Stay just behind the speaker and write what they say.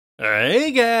Hey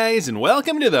guys, and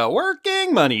welcome to the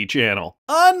Working Money Channel.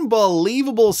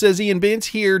 Unbelievable, says Ian Bintz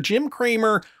here. Jim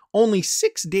Cramer, only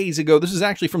 6 days ago, this is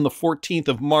actually from the 14th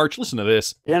of March, listen to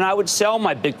this. And I would sell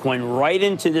my Bitcoin right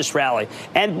into this rally.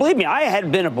 And believe me, I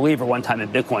had been a believer one time in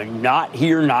Bitcoin. Not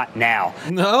here, not now.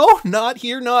 No, not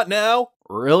here, not now.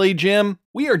 Really, Jim?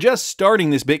 We are just starting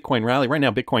this Bitcoin rally. Right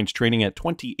now, Bitcoin's trading at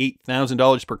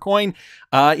 $28,000 per coin.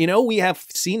 We have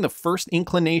seen the first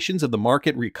inclinations of the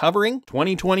market recovering.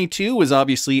 2022 was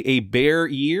obviously a bear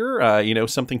year,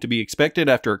 something to be expected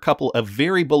after a couple of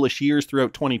very bullish years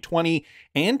throughout 2020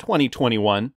 and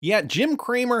 2021. Yet Jim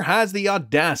Cramer has the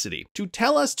audacity to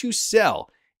tell us to sell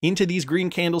into these green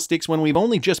candlesticks when we've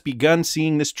only just begun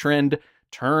seeing this trend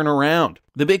turn around.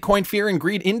 The Bitcoin Fear and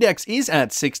Greed Index is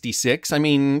at 66. I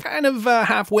mean, kind of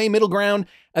halfway middle ground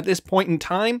at this point in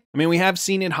time. I mean, we have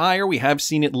seen it higher. We have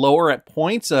seen it lower at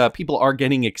points. People are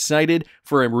getting excited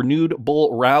for a renewed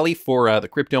bull rally for the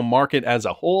crypto market as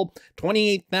a whole.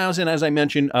 28,000, as I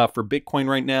mentioned, for Bitcoin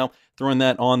right now. Throwing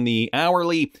that on the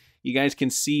hourly. You guys can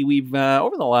see we've,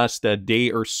 over the last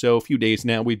day or so, few days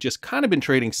now, we've just kind of been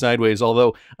trading sideways.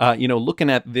 Although, looking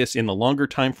at this in the longer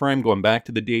time frame, going back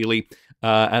to the daily,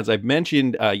 as I've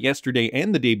mentioned yesterday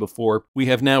and the day before, we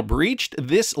have now breached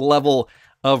this level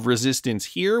of resistance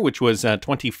here, which was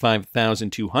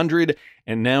 25,200.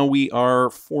 And now we are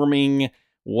forming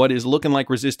what is looking like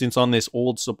resistance on this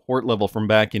old support level from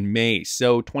back in May.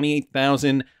 So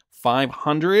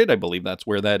 28,500, I believe that's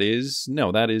where that is.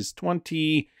 No, that is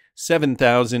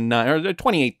 27,000 or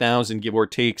 28,000, give or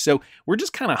take. So we're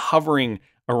just kind of hovering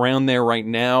around there right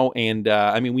now. And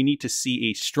we need to see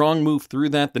a strong move through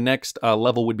that. The next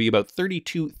level would be about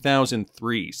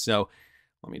 32,003. So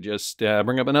let me just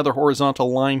bring up another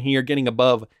horizontal line here, getting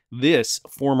above this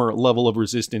former level of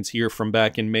resistance here from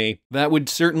back in May. That would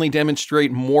certainly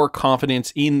demonstrate more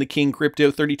confidence in the King Crypto,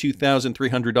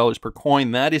 $32,300 per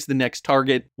coin. That is the next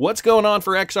target. What's going on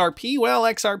for XRP? Well,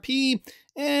 XRP,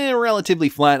 relatively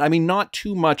flat. I mean, not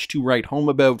too much to write home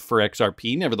about for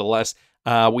XRP. Nevertheless,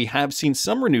 we have seen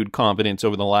some renewed confidence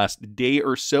over the last day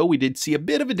or so. We did see a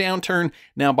bit of a downturn.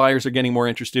 Now buyers are getting more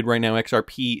interested right now.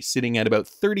 XRP sitting at about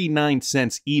 39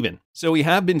 cents even. So we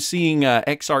have been seeing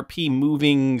XRP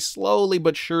moving slowly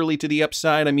but surely to the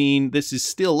upside. I mean, this is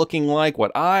still looking like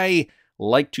what I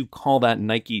like to call that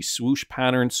Nike swoosh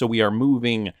pattern. So we are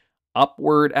moving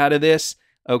upward out of this.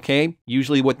 Okay,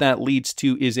 usually what that leads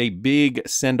to is a big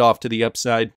send off to the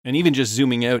upside. And even just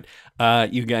zooming out,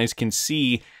 you guys can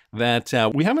see that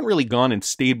we haven't really gone and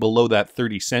stayed below that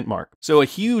 30-cent mark. So a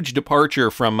huge departure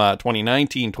from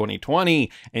 2019, 2020,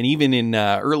 and even in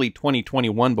early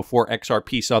 2021 before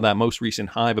XRP saw that most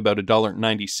recent high of about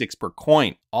 $1.96 per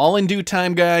coin. All in due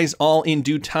time, guys, all in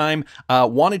due time.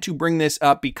 Wanted to bring this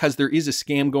up because there is a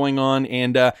scam going on,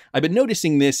 and I've been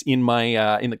noticing this in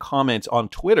my in the comments on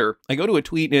Twitter. I go to a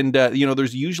tweet and,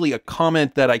 there's usually a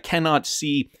comment that I cannot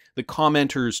see the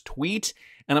commenter's tweet.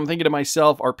 And I'm thinking to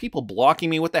myself, are people blocking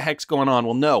me? What the heck's going on?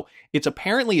 Well, no, it's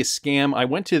apparently a scam. I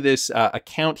went to this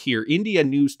account here, India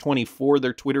News 24,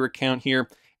 their Twitter account here.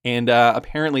 And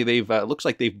apparently they've, looks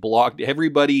like they've blocked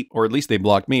everybody, or at least they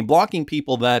blocked me, blocking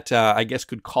people that I guess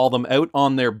could call them out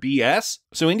on their BS.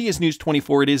 So India's News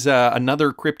 24, it is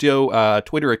another crypto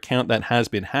Twitter account that has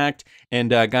been hacked.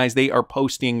 And guys, they are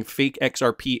posting fake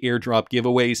XRP airdrop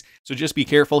giveaways. So just be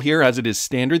careful here, as it is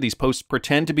standard. These posts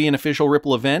pretend to be an official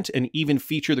Ripple event and even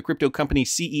feature the crypto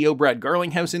company's CEO, Brad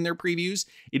Garlinghouse, in their previews.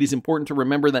 It is important to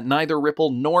remember that neither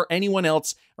Ripple nor anyone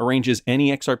else arranges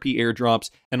any XRP airdrops,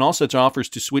 and all such offers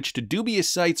to switch to dubious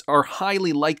sites are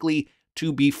highly likely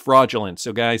to be fraudulent.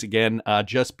 So guys, again,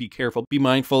 just be careful. Be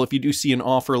mindful if you do see an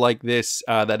offer like this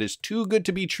that is too good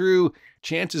to be true,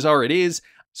 chances are it is.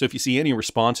 So if you see any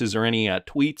responses or any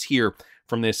tweets here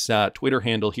from this Twitter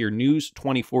handle here, News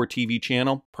 24 TV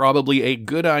channel, probably a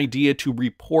good idea to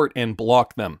report and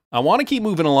block them. I want to keep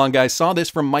moving along, guys. Saw this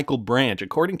from Michael Branch.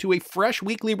 According to a fresh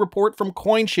weekly report from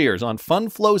CoinShares on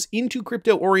fund flows into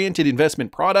crypto-oriented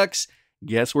investment products,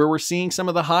 guess where we're seeing some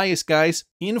of the highest, guys?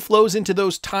 Inflows into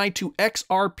those tied to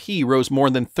XRP rose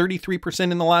more than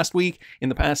 33% in the last week. In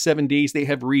the past 7 days, they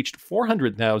have reached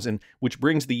 400,000, which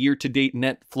brings the year-to-date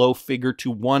net flow figure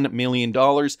to $1 million.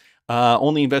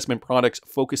 Only investment products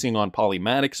focusing on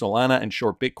Polymatic, Solana, and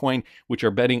short Bitcoin, which are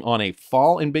betting on a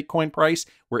fall in Bitcoin price,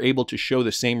 were able to show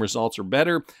the same results or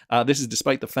better. This is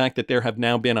despite the fact that there have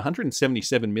now been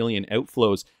 177 million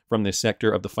outflows from this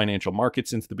sector of the financial market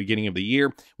since the beginning of the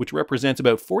year, which represents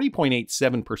about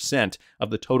 40.87% of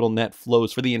the total net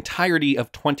flows for the entirety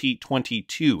of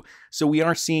 2022. So we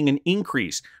are seeing an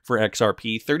increase for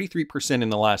XRP, 33% in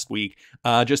the last week.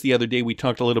 Just the other day, we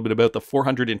talked a little bit about the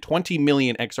 420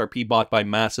 million XRP bought by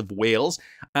massive whales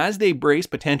as they brace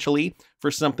potentially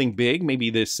for something big, maybe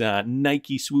this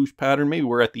Nike swoosh pattern. Maybe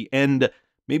we're at the end.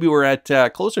 Maybe we're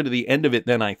at closer to the end of it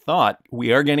than I thought.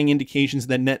 We are getting indications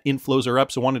that net inflows are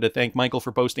up, so wanted to thank Michael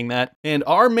for posting that. And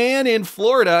our man in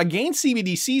Florida, against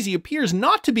CBDCs, he appears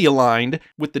not to be aligned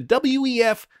with the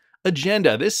WEF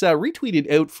agenda. This retweeted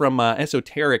out from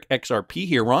Esoteric XRP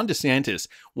here. Ron DeSantis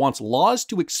wants laws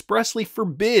to expressly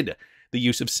forbid the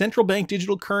use of central bank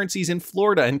digital currencies in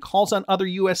Florida and calls on other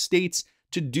U.S. states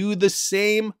to do the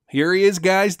same. Here he is,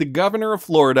 guys, the governor of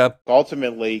Florida.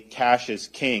 Ultimately, cash is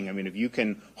king. I mean, if you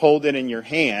can hold it in your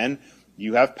hand,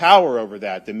 you have power over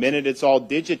that. The minute it's all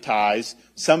digitized,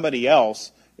 somebody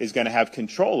else is going to have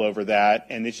control over that.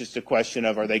 And it's just a question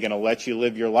of, are they going to let you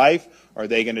live your life? Or are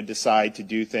they going to decide to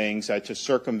do things to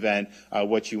circumvent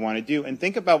what you want to do? And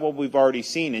think about what we've already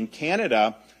seen. In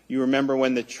Canada, you remember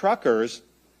when the truckers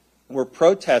were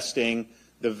protesting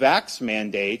the vax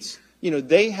mandates, you know,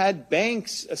 they had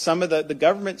banks, some of the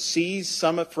government seized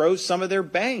froze some of their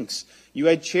banks. You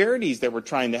had charities that were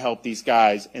trying to help these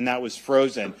guys, and that was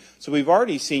frozen. So we've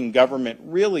already seen government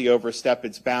really overstep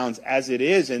its bounds as it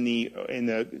is in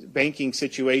the banking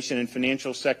situation and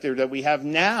financial sector that we have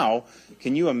now.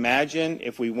 Can you imagine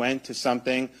if we went to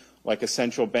something like a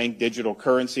central bank digital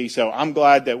currency? So I'm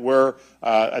glad that we're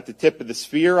at the tip of the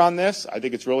spear on this. I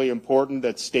think it's really important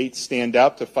that states stand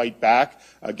up to fight back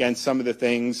against some of the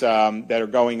things that are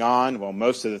going on, well,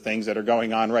 most of the things that are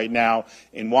going on right now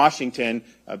in Washington,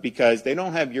 because they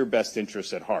don't have your best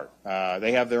interests at heart.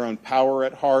 They have their own power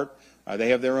at heart. They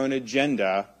have their own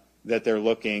agenda that they're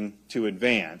looking to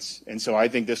advance. And so I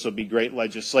think this will be great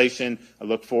legislation. I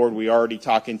look forward. We already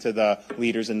talking to the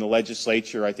leaders in the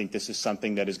legislature. I think this is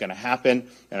something that is going to happen,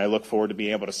 and I look forward to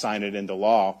being able to sign it into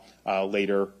law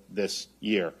later this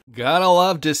year. Gotta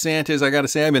love DeSantis. I gotta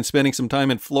say, I've been spending some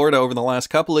time in Florida over the last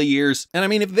couple of years. And I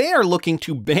mean, if they are looking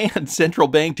to ban central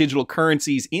bank digital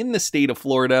currencies in the state of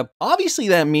Florida, obviously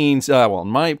that means, well, in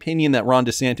my opinion, that Ron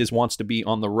DeSantis wants to be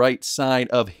on the right side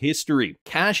of history.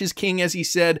 Cash is king, as he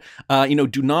said. You know,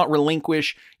 do not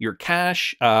relinquish your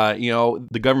cash. You know,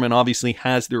 the government obviously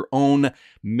has their own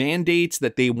mandates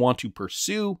that they want to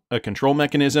pursue, a control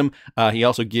mechanism. He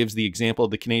also gives the example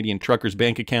of the Canadian truckers'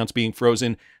 bank accounts being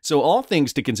frozen. So all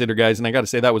things to consider, guys, and I got to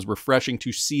say that was refreshing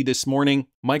to see this morning.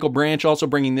 Michael Branch also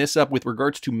bringing this up with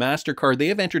regards to MasterCard. They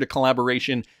have entered a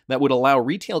collaboration that would allow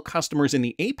retail customers in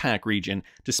the APAC region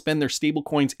to spend their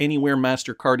stablecoins anywhere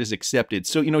MasterCard is accepted.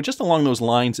 So, you know, just along those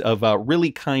lines of really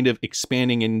kind of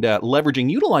expanding and leveraging,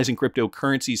 utilizing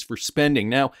cryptocurrencies for spending.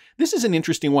 Now, this is an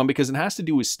interesting one because it has to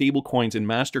do with stablecoins and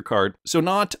MasterCard. So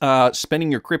not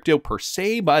spending your crypto per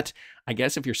se, but I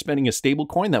guess if you're spending a stable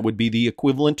coin, that would be the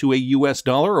equivalent to a US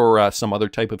dollar or some other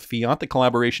type of fiat. The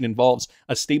collaboration involves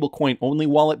a stable coin only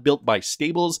wallet built by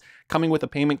Stables, coming with a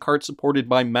payment card supported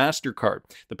by MasterCard.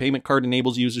 The payment card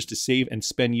enables users to save and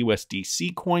spend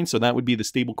USDC coins, so that would be the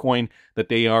stable coin that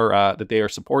they are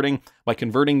supporting, by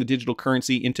converting the digital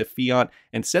currency into fiat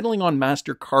and settling on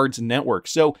MasterCard's network.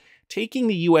 So taking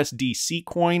the USDC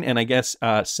coin and I guess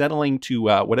settling to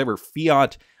whatever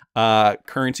fiat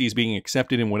currency is being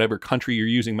accepted in whatever country you're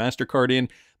using MasterCard in,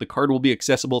 the card will be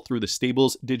accessible through the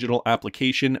Stables digital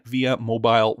application via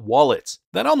mobile wallets.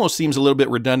 That almost seems a little bit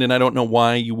redundant. I don't know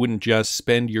why you wouldn't just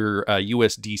spend your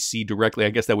USDC directly. I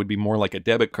guess that would be more like a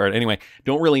debit card. Anyway,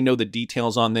 don't really know the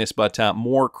details on this, but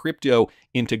more crypto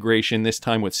integration, this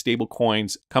time with stable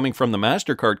coins coming from the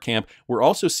MasterCard camp. We're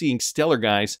also seeing Stellar,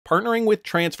 guys, partnering with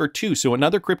Transfer2, so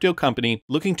another crypto company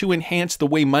looking to enhance the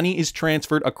way money is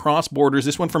transferred across borders.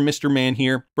 This one from Mr. Man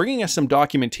here, bringing us some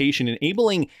documentation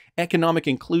enabling economic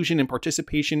inclusion and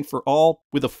participation for all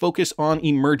with a focus on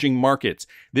emerging markets.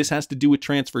 This has to do with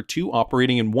Transfer2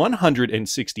 operating in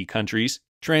 160 countries.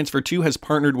 Transfer2 has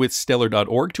partnered with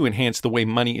Stellar.org to enhance the way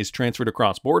money is transferred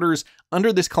across borders.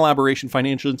 Under this collaboration,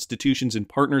 financial institutions and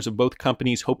partners of both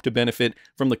companies hope to benefit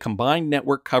from the combined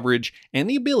network coverage and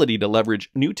the ability to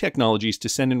leverage new technologies to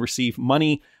send and receive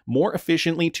money more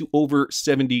efficiently to over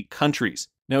 70 countries.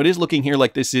 Now, it is looking here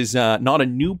like this is not a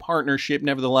new partnership,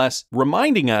 nevertheless,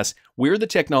 reminding us where the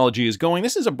technology is going.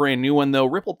 This is a brand new one, though.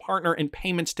 Ripple partner and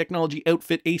payments technology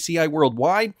outfit ACI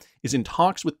Worldwide is in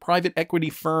talks with private equity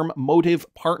firm Motive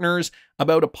Partners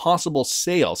about a possible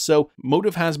sale. So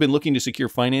Motive has been looking to secure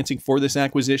financing for this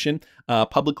acquisition.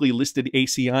 Publicly listed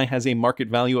ACI has a market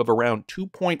value of around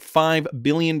 $2.5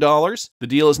 billion. The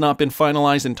deal has not been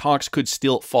finalized and talks could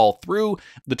still fall through.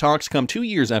 The talks come 2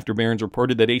 years after Barron's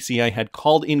reported that ACI had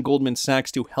called in Goldman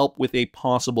Sachs to help with a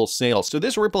possible sale. So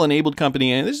this Ripple-enabled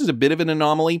company, and this is a bit of an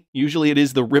anomaly. Usually it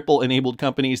is the Ripple-enabled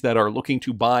companies that are looking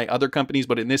to buy other companies,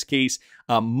 but in this case,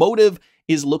 Motive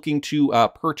is looking to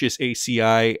purchase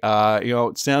ACI.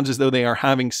 It sounds as though they are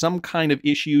having some kind of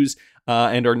issues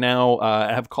and are now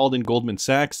have called in Goldman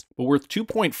Sachs, but worth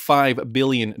 $2.5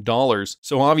 billion.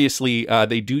 So obviously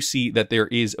they do see that there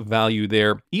is value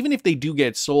there. Even if they do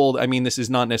get sold, I mean, this is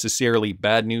not necessarily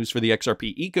bad news for the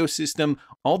XRP ecosystem.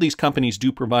 All these companies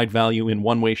do provide value in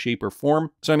one way, shape, or form.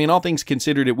 So I mean, all things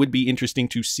considered, it would be interesting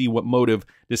to see what Motive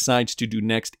decides to do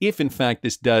next, if in fact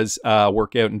this does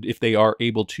work out and if they are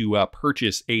able to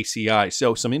purchase ACI.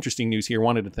 So some interesting news here.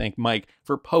 Wanted to thank Mike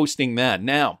for posting that.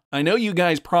 Now, I know you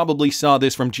guys probably saw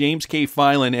this from James K.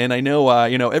 Filan, and I know,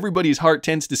 everybody's heart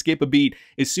tends to skip a beat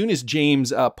as soon as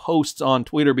James posts on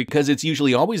Twitter, because it's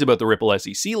usually always about the Ripple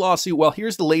SEC lawsuit. Well,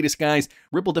 here's the latest, guys.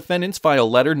 Ripple defendants file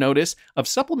letter notice of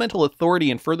supplemental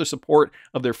authority and further support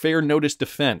of their fair notice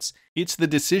defense. It's the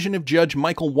decision of Judge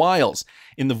Michael Wiles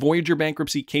in the Voyager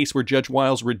bankruptcy case, where Judge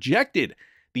Wiles rejected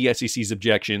the SEC's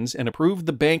objections and approved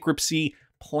the bankruptcy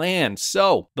plan.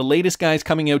 So the latest, guys,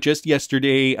 coming out just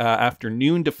yesterday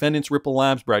afternoon. Defendants Ripple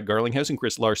Labs, Brad Garlinghouse, and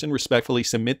Chris Larson respectfully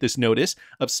submit this notice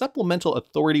of supplemental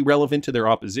authority relevant to their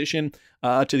opposition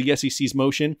to the SEC's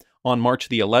motion. On March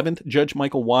the 11th, Judge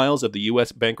Michael Wiles of the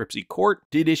U.S. Bankruptcy Court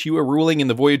did issue a ruling in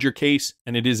the Voyager case,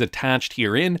 and it is attached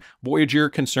herein. Voyager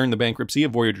concerned the bankruptcy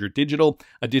of Voyager Digital,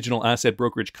 a digital asset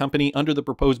brokerage company. Under the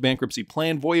proposed bankruptcy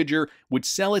plan, Voyager would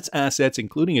sell its assets,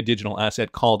 including a digital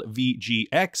asset called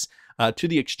VGX, to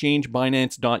the exchange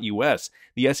Binance.US.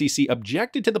 The SEC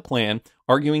objected to the plan,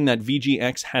 arguing that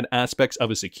VGX had aspects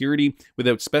of a security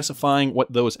without specifying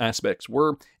what those aspects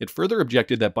were. It further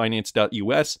objected that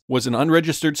Binance.US was an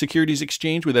unregistered securities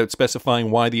exchange without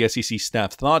specifying why the SEC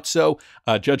staff thought so.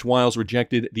 Judge Wiles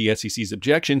rejected the SEC's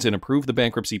objections and approved the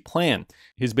bankruptcy plan.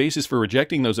 His basis for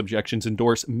rejecting those objections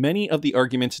endorse many of the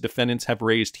arguments defendants have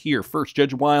raised here. First,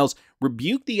 Judge Wiles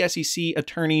rebuked the SEC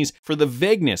attorneys for the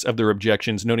vagueness of their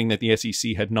objections, noting that the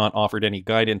SEC had not offered any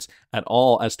guidance at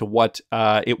all as to what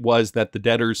it was that the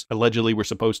debtors allegedly were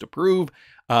supposed to prove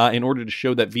in order to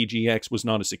show that VGX was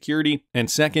not a security. And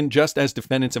second, just as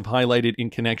defendants have highlighted in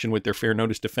connection with their fair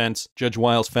notice defense, Judge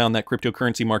Wiles found that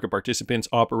cryptocurrency market participants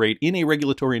operate in a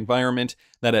regulatory environment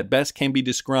that at best can be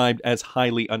described as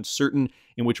highly uncertain,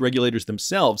 in which regulators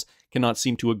themselves cannot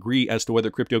seem to agree as to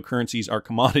whether cryptocurrencies are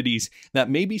commodities that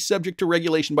may be subject to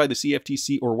regulation by the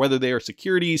CFTC or whether they are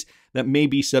securities that may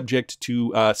be subject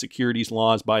to securities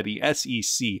laws by the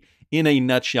SEC. In a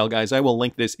nutshell, guys, I will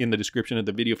link this in the description of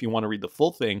the video if you want to read the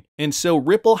full thing. And so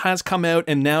Ripple has come out,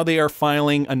 and now they are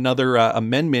filing another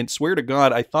amendment. Swear to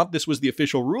God, I thought this was the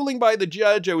official ruling by the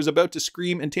judge. I was about to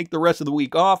scream and take the rest of the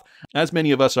week off, as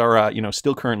many of us are,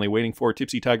 still currently waiting for.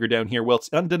 Tipsy Tiger down here. Well, it's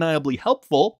undeniably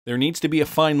helpful. There needs to be a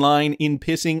fine line in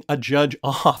pissing a judge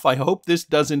off. I hope this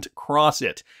doesn't cross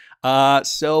it.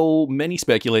 So many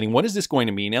speculating. What is this going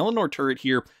to mean? Eleanor Turret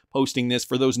here posting this.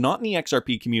 For those not in the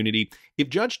XRP community, if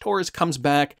Judge Torres comes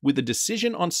back with a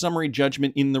decision on summary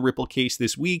judgment in the Ripple case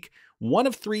this week, one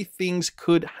of three things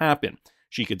could happen.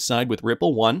 She could side with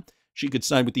Ripple, 1. She could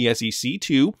side with the SEC,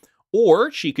 2.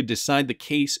 Or she could decide the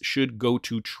case should go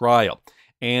to trial.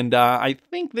 And I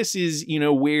think this is,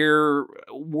 where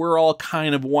we're all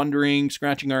kind of wondering,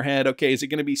 scratching our head, okay, is it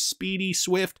going to be speedy,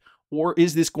 swift, or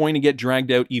is this going to get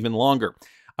dragged out even longer?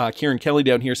 Kieran Kelly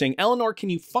down here saying, Eleanor, can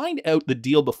you find out the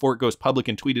deal before it goes public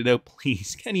and tweet it out,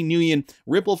 please? Kenny Nguyen,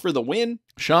 Ripple for the win.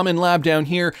 Shaman Lab down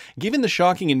here, given the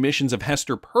shocking admissions of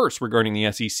Hester Peirce regarding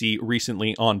the SEC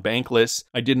recently on Bankless,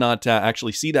 I did not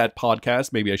actually see that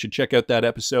podcast. Maybe I should check out that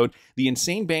episode. The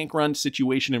insane bank run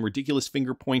situation and ridiculous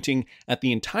finger pointing at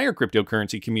the entire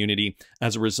cryptocurrency community.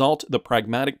 As a result, the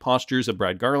pragmatic postures of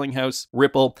Brad Garlinghouse,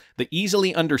 Ripple, the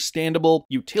easily understandable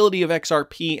utility of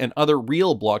XRP and other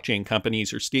real blockchain companies,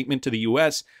 her statement to the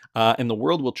US and the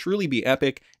world will truly be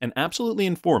epic and absolutely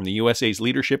inform the USA's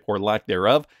leadership or lack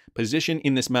thereof, position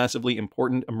in this massively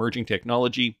important emerging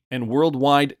technology and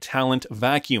worldwide talent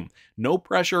vacuum. No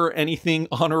pressure or anything,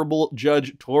 Honorable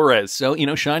Judge Torres. So,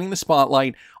 shining the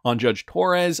spotlight on Judge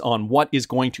Torres on what is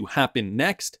going to happen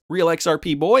next. Real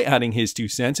XRP boy adding his 2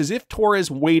 cents as if Torres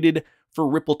waited for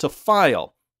Ripple to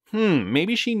file.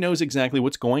 Maybe she knows exactly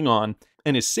what's going on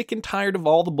and is sick and tired of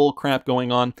all the bullcrap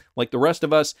going on like the rest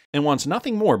of us and wants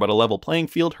nothing more but a level playing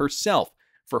field herself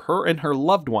for her and her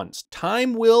loved ones.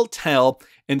 Time will tell.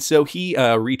 And so he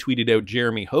retweeted out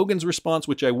Jeremy Hogan's response,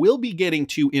 which I will be getting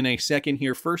to in a second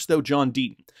here. First, though, John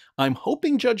Deaton. I'm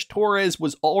hoping Judge Torres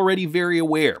was already very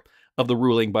aware of the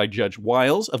ruling by Judge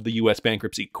Wiles of the U.S.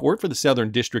 Bankruptcy Court for the Southern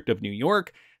District of New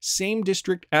York, same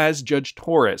district as Judge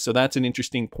Torres. So that's an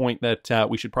interesting point that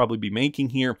we should probably be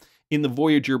making here in the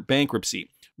Voyager bankruptcy.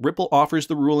 Ripple offers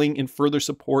the ruling in further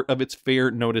support of its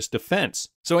fair notice defense.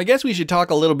 So I guess we should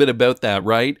talk a little bit about that,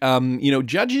 right?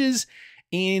 Judges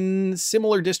in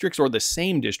similar districts or the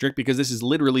same district, because this is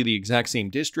literally the exact same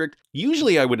district,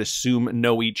 usually I would assume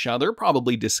know each other,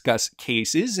 probably discuss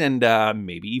cases, and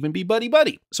maybe even be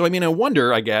buddy-buddy. So I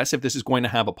wonder, I guess, if this is going to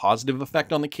have a positive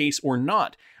effect on the case or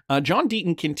not. John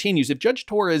Deaton continues, if Judge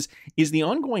Torres is the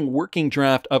ongoing working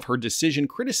draft of her decision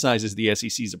criticizes the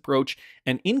SEC's approach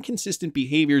and inconsistent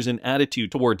behaviors and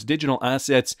attitude towards digital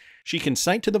assets, she can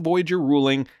cite to the Voyager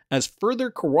ruling as further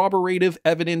corroborative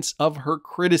evidence of her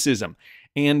criticism.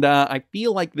 And I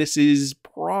feel like this is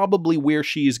probably where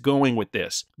she is going with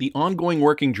this. The ongoing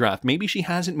working draft, maybe she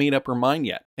hasn't made up her mind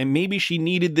yet. And maybe she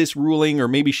needed this ruling, or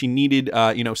maybe she needed,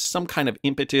 some kind of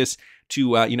impetus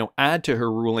to, add to her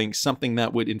ruling something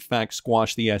that would, in fact,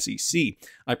 squash the SEC.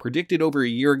 I predicted over a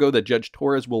year ago that Judge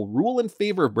Torres will rule in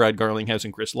favor of Brad Garlinghouse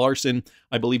and Chris Larson.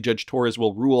 I believe Judge Torres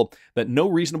will rule that no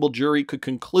reasonable jury could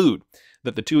conclude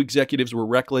that the 2 executives were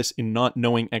reckless in not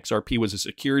knowing XRP was a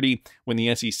security when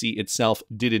the SEC itself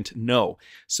didn't know.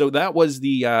 So that was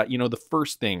the, the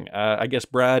first thing. I guess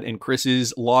Brad and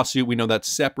Chris's lawsuit, we know that's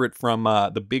separate from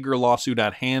the bigger lawsuit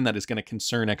at hand that is going to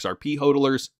concern XRP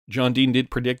hodlers. John Deaton did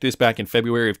predict this back in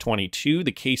February of 22.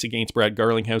 The case against Brad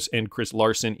Garlinghouse and Chris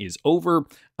Larson is over.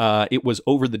 It was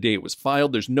over the day it was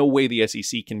filed. There's no way the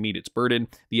SEC can meet its burden.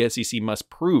 The SEC must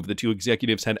prove the 2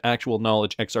 executives had actual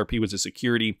knowledge XRP was a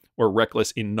security or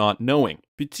reckless in not knowing.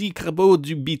 Petit Crabeau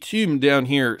du Bitume down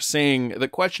here saying the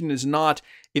question is not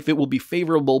if it will be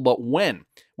favorable, but when.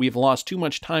 We have lost too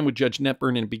much time with Judge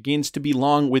Netburn and it begins to be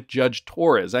long with Judge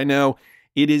Torres. I know.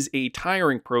 It is a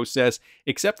tiring process,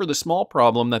 except for the small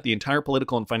problem that the entire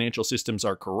political and financial systems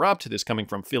are corrupt, this coming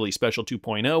from Philly Special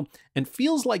 2.0, and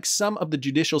feels like some of the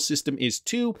judicial system is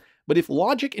too, but if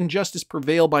logic and justice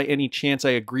prevail by any chance,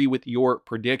 I agree with your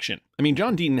prediction.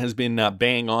 John Deaton has been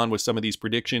bang on with some of these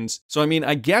predictions, so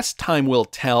I guess time will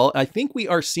tell. I think we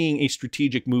are seeing a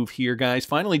strategic move here, guys.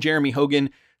 Finally, Jeremy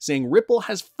Hogan saying Ripple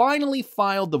has finally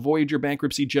filed the Voyager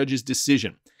bankruptcy judge's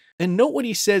decision. And note what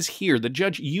he says here. The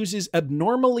judge uses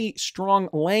abnormally strong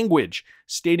language,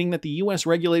 stating that the U.S.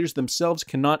 regulators themselves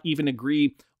cannot even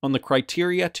agree on the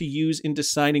criteria to use in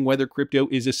deciding whether crypto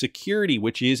is a security,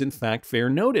 which is, in fact, fair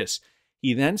notice.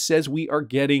 He then says we are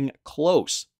getting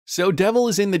close. So devil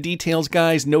is in the details,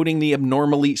 guys, noting the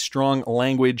abnormally strong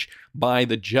language by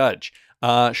the judge.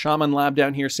 Shaman Lab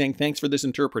down here saying, thanks for this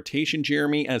interpretation,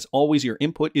 Jeremy. As always, your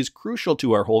input is crucial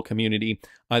to our whole community.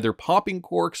 Either popping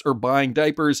corks or buying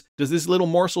diapers. Does this little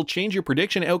morsel change your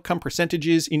prediction outcome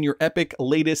percentages in your epic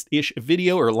latest-ish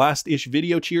video or last-ish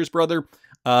video? Cheers, brother.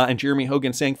 And Jeremy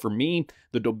Hogan saying, for me,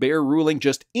 the Dober ruling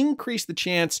just increased the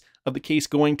chance of the case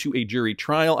going to a jury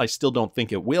trial. I still don't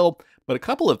think it will, but a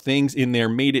couple of things in there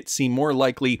made it seem more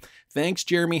likely. Thanks,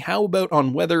 Jeremy. How about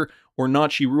on whether or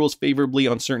not she rules favorably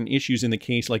on certain issues in the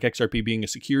case, like XRP being a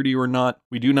security or not?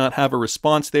 We do not have a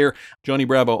response there. Johnny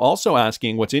Bravo also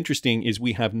asking, what's interesting is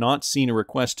we have not seen a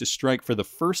request to strike for the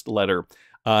first letter.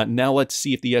 Now let's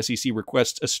see if the SEC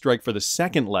requests a strike for the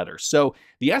second letter. So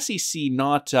the SEC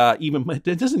not even,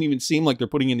 it doesn't even seem like they're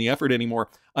putting in the effort anymore.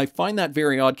 I find that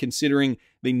very odd considering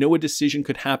they know a decision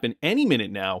could happen any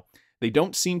minute now. They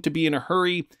don't seem to be in a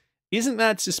hurry. Isn't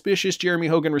that suspicious? Jeremy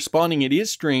Hogan responding, it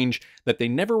is strange that they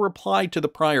never replied to the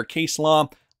prior case law.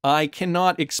 I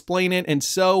cannot explain it. And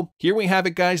so here we have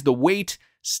it, guys. The wait,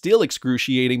 still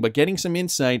excruciating, but getting some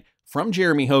insight from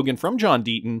Jeremy Hogan, from John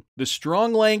Deaton, the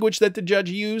strong language that the judge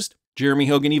used. Jeremy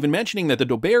Hogan even mentioning that the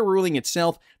Dober ruling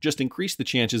itself just increased the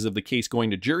chances of the case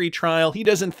going to jury trial. He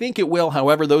doesn't think it will,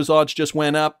 however, those odds just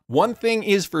went up. One thing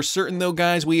is for certain though,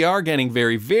 guys, we are getting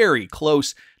very, very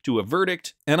close to a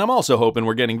verdict, and I'm also hoping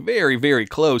we're getting very, very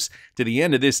close to the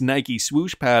end of this Nike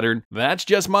swoosh pattern. That's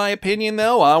just my opinion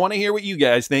though. I want to hear what you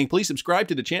guys think. Please subscribe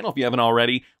to the channel if you haven't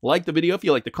already. Like the video if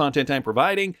you like the content I'm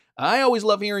providing. I always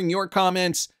love hearing your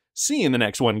comments. See you in the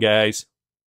next one, guys.